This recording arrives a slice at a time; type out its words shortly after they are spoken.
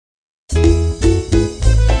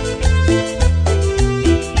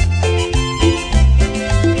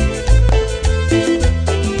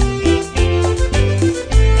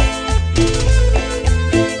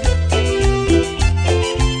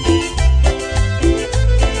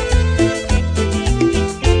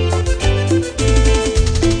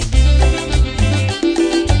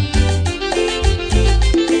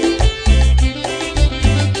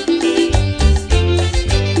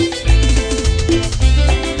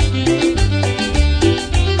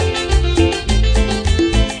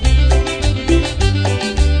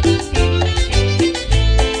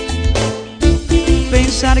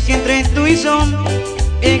yo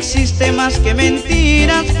existe más que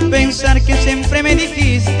mentiras. Pensar que siempre me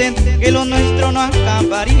dijiste que lo nuestro no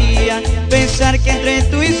acabaría. Pensar que entre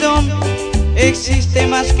tú y yo existe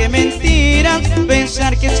más que mentiras.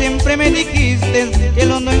 Pensar que siempre me dijiste que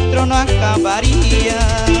lo nuestro no acabaría.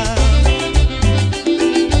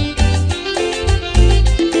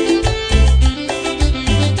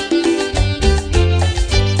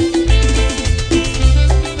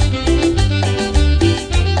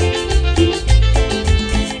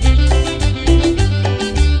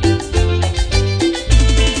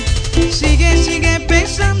 Sigue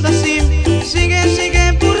pensando así,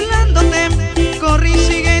 sigue burlándote. Corre y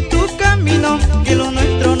sigue tu camino, que lo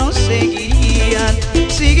nuestro no seguiría.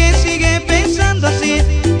 Sigue pensando así,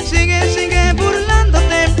 sigue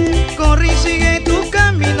burlándote. Corre y sigue tu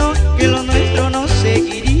camino, que lo nuestro no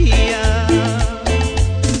seguiría.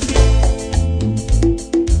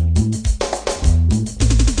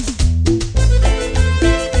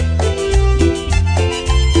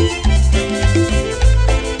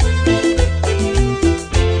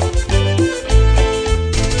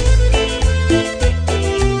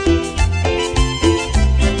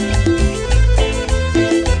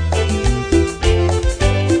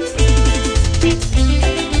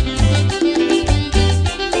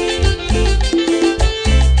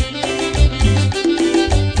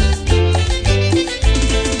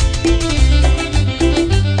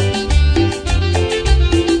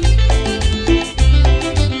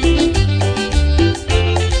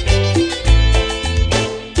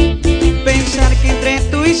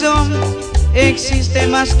 Existe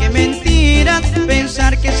más que mentiras.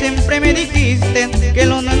 Pensar que siempre me dijiste que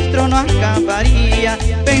lo nuestro no acabaría.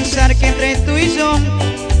 Pensar que entre tú y yo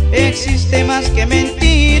existe más que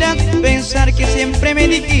mentiras. Pensar que siempre me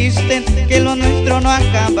dijiste que lo nuestro no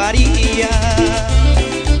acabaría.